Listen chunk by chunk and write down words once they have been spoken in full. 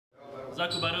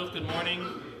Zaku Baruch, good morning.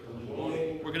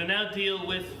 We're going to now deal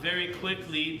with, very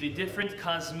quickly, the different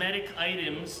cosmetic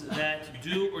items that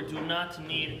do or do not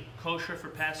need kosher for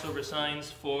Passover signs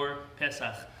for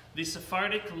Pesach. The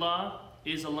Sephardic law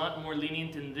is a lot more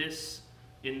lenient in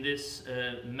this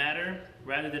matter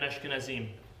rather than Ashkenazim.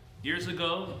 Years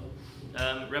ago,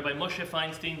 Rabbi Moshe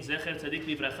Feinstein, Zecher Tzadik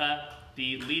Livracha,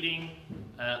 the leading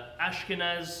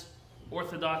Ashkenaz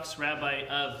Orthodox rabbi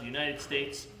of the United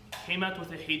States, came out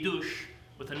with a hidush,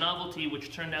 with a novelty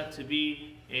which turned out to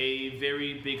be a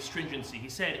very big stringency. He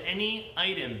said any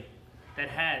item that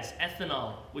has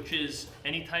ethanol, which is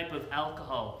any type of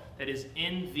alcohol that is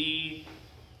in the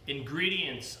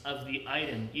ingredients of the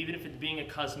item, even if it's being a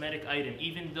cosmetic item,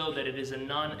 even though that it is a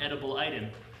non-edible item,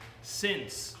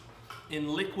 since in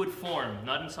liquid form,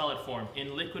 not in solid form,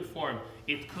 in liquid form,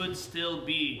 it could still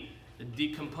be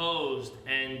decomposed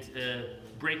and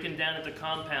broken down into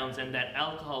compounds, and that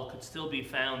alcohol could still be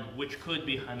found, which could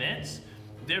be hametz.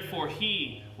 Therefore,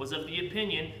 he was of the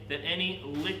opinion that any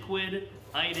liquid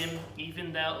item,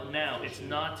 even though now it's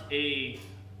not a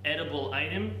edible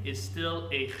item, is still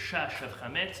a chash of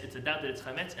chametz. It's a doubt that it's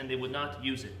chametz, and they would not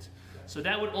use it. So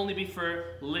that would only be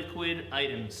for liquid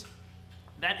items.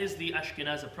 That is the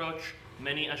Ashkenaz approach.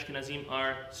 Many Ashkenazim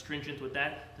are stringent with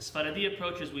that. The Sephardi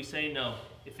approach is we say no.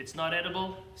 If it's not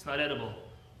edible, it's not edible.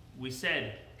 We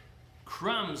said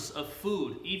crumbs of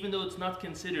food, even though it's not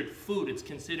considered food, it's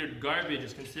considered garbage,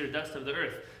 it's considered dust of the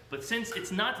earth. But since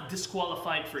it's not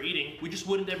disqualified for eating, we just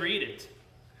wouldn't ever eat it.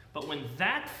 But when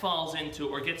that falls into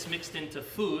or gets mixed into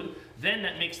food, then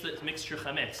that makes the mixture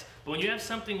chametz. But when you have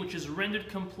something which is rendered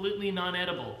completely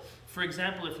non-edible, for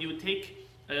example, if you would take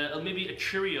maybe a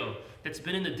Cheerio that's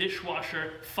been in the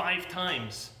dishwasher 5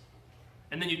 times,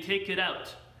 and then you take it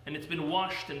out, and it's been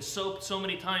washed and soaped so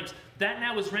many times, that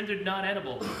now is rendered not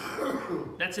edible.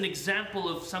 That's an example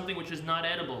of something which is not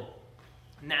edible.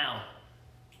 Now,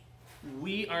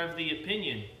 we are of the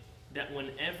opinion that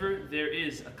whenever there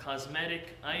is a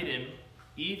cosmetic item,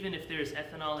 even if there is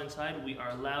ethanol inside, we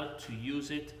are allowed to use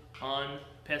it on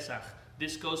Pesach.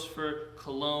 This goes for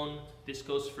cologne, this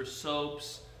goes for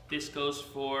soaps, this goes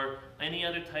for any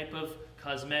other type of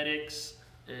cosmetics,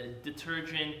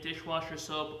 detergent, dishwasher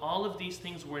soap. All of these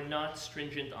things we're not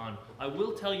stringent on. I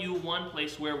will tell you one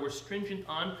place where we're stringent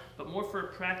on, but more for a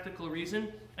practical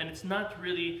reason, and it's not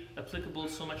really applicable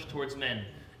so much towards men,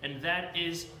 and that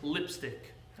is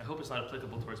lipstick. I hope it's not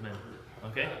applicable towards men,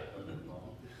 okay?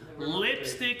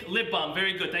 Lipstick, lip balm,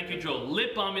 very good, thank you, Joel.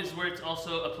 Lip balm is where it's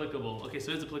also applicable. Okay,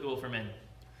 so it's applicable for men.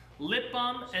 Lip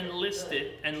balm and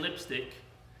lipstick,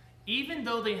 even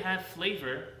though they have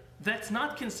flavor, that's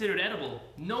not considered edible.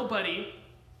 Nobody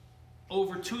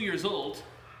over 2 years old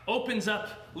opens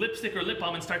up lipstick or lip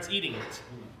balm and starts eating it.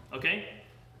 Okay?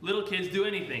 Little kids do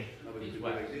anything.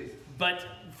 But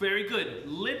very good.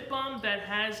 Lip balm that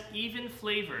has even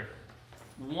flavor,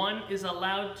 one is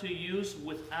allowed to use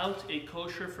without a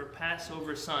kosher for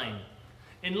Passover sign.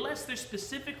 Unless they're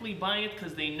specifically buying it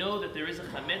because they know that there is a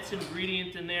chametz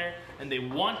ingredient in there and they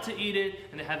want to eat it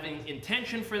and they have an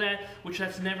intention for that, which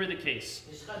that's never the case.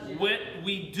 What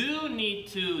we do need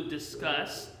to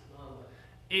discuss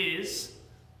is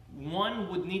one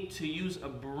would need to use a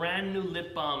brand new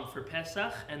lip balm for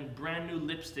Pesach and brand new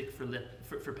lipstick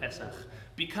for Pesach.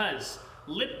 Because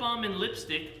lip balm and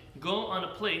lipstick go on a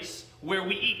place where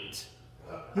we eat.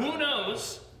 Who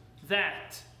knows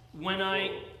that when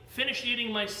I finished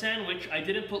eating my sandwich, I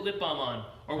didn't put lip balm on.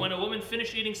 Or when a woman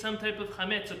finished eating some type of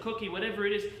chametz, a cookie, whatever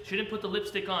it is, she didn't put the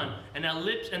lipstick on. And now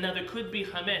there could be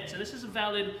chametz. And this is a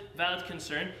valid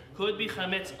concern. Could be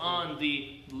chametz on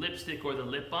the lipstick or the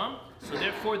lip balm. So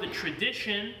therefore the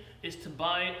tradition is to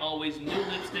buy always new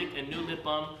lipstick and new lip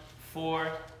balm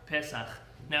for Pesach.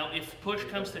 Now if push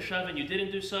comes to shove and you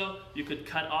didn't do so, you could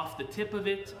cut off the tip of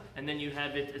it and then you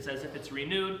have it, it's as if it's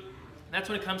renewed. That's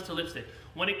when it comes to lipstick.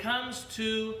 When it comes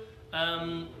to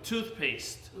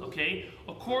toothpaste, okay,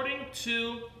 according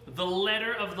to the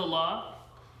letter of the law,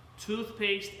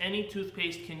 toothpaste, any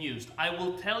toothpaste can use. I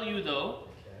will tell you though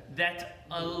that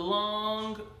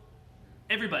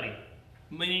everybody,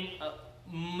 meaning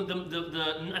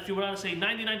if you want to say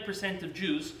 99% of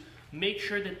Jews, make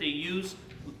sure that they use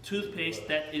toothpaste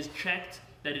that is checked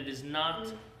that it is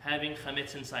not having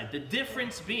chametz inside. The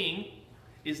difference being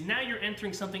is now you're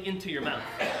entering something into your mouth.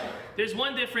 There's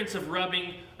one difference of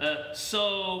rubbing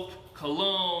soap,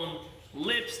 cologne,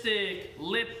 lipstick,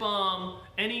 lip balm,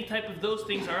 any type of those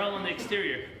things are all on the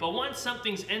exterior. But once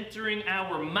something's entering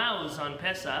our mouths on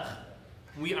Pesach,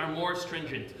 we are more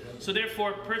stringent. So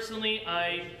therefore, personally,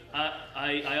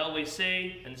 I always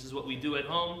say, and this is what we do at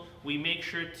home, we make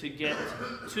sure to get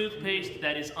toothpaste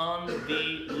that is on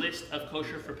the list of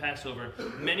kosher for Passover.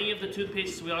 Many of the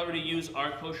toothpastes we already use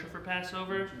are kosher for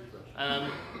Passover.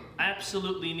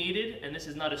 Absolutely needed, and this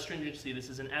is not a stringency, this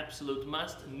is an absolute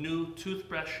must. New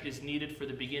toothbrush is needed for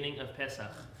the beginning of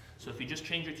Pesach. So if you just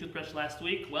changed your toothbrush last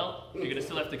week, well, you're going to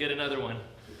still have to get another one.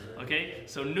 Okay,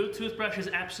 so new toothbrush is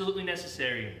absolutely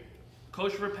necessary.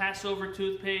 Kosher for Passover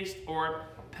toothpaste or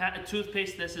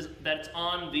toothpaste that's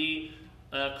on the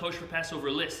kosher for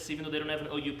Passover lists, even though they don't have an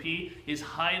OUP, is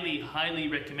highly, highly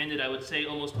recommended. I would say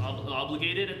almost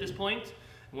obligated at this point.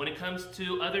 When it comes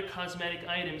to other cosmetic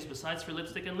items, besides for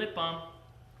lipstick and lip balm,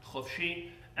 chofshi,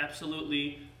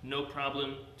 absolutely no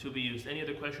problem to be used. Any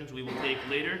other questions we will take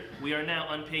later. We are now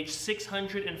on page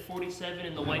 647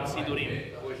 in the white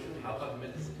Sidurim.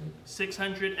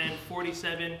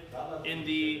 647 in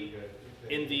the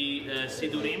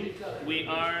Sidurim. We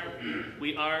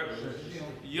are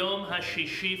Yom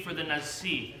HaShishi for the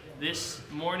Nasi. This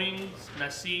morning's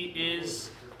Nasi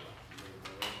is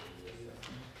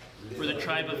for the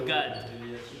tribe of Gad.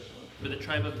 For the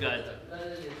tribe of Gad.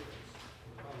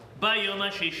 ביום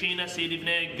השישי נשיא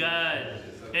לבני גד,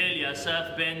 אליאסף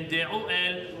בן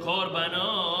דעואל,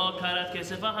 קורבנו קרת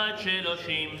כסף אחד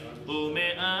 30 ו100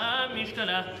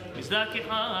 משקלה, מזדק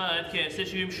אחד כסף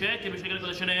 70 שקל בשקל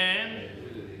הקודש שניהם,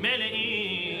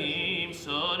 מלאים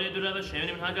סולד ולבשם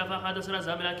נמחק אף 11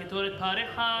 זב מלקטורת פר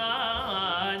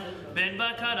אחד, בן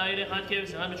בקר עיר אחד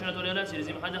כבש אחד בשנת עולה להציל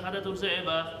זים אחד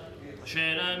התוזבח,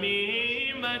 אשר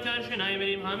עמים בקר שניים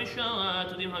מלים 5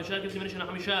 תודים 5 כבשים לשנה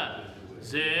 5.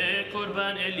 זה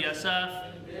קורבן אליאסף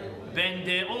בן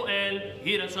דעואל,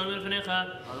 יהי רצון מלפניך,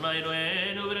 אדוני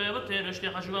אלוהינו ורבותינו,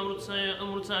 שתהיה חשובה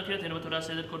ומרוצה קריאתנו בתורה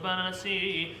סדר קורבן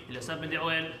הנשיא, אליאסף בן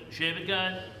דעואל, שבט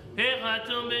גד,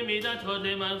 החתום במידת הוד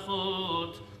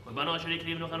למלכות. קורבנו אשר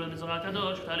יקריב נאכל בית מזרח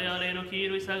הקדוש, ותעלה עלינו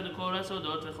כאילו השגנו כל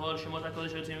הסודות וכל שמות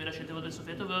הקודש היוצאים מראשי תיבות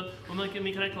וסופי טובות,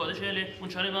 ומקראי קודש אלה,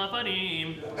 ונשלם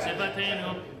הפנים,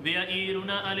 שפתנו, ויאירו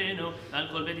נא עלינו, על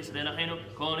כל בית ישראל אחינו,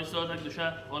 כל נסות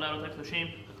הקדושה, כל העלות הקדושים,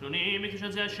 הכלונים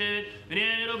בקדושת זה השבט,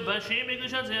 ונהיה מרובשים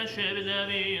בקדושת זה השבט,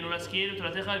 להבין ולהזכיר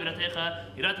תורתך ובירתך,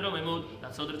 יראת רוממות,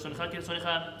 לעשות רצונך כרצונך,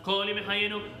 כל ימי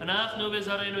חיינו, אנחנו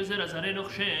וזרענו וזרע זרענו,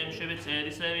 שם שבט צאל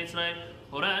ישראל ויצרים,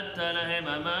 הורדת להם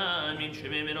המן מן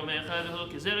שמי מרומך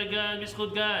והוא כזרע גד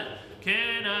בזכות גד.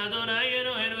 כן אדוני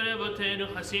אלוהינו ורבותינו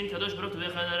חסין קדוש ברוך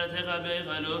תברך נערתך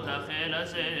בגלות החל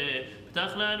הזה.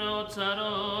 פתח לנו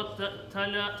אוצרות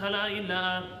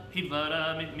תלילה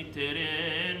היברה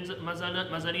מטרן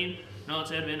מזלין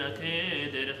נוצר ונקה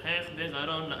דרכך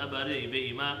בגרון לאברי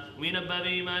ואימה ומן הבא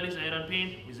ואימה לזעיר אנפין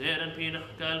מזעיר אנפין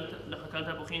לחקל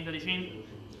תפוחין קדישין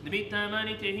דבית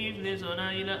תמני תהיב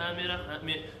לזונה אלה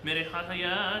מריחה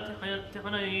חיה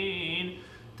תחנאין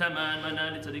תמן מנה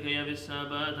לצדיק היה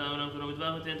וסבת העולם כולו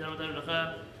בטבח ותן תרמתה לברכה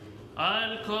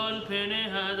על כל פני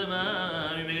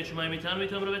האדמה ממגד שמיים איתנו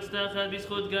ויתאמרו בצדחת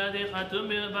בזכות גדי חתום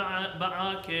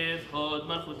בעקב הוד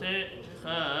מלכותך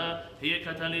יהיה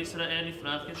קטן לישראל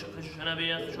יפרח כשושנה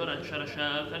ויחשור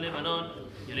שרשיו כלבנון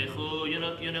ילכו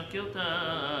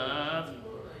ינקיותיו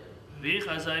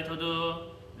ויחזה את הודו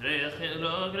ריח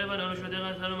אלוג לבנון ושבתך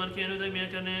אתנו מלכנו תגמיה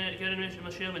קרן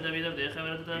משיח בן דוד עבדך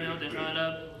ונתתה מעודך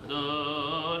עליו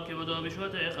גדול כבודו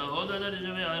בשבתך הוד עד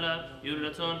לג'ווה עליו יהיו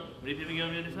רצון בלי פיו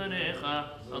וגיון לפניך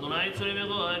אדוני צורי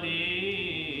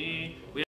וגואלי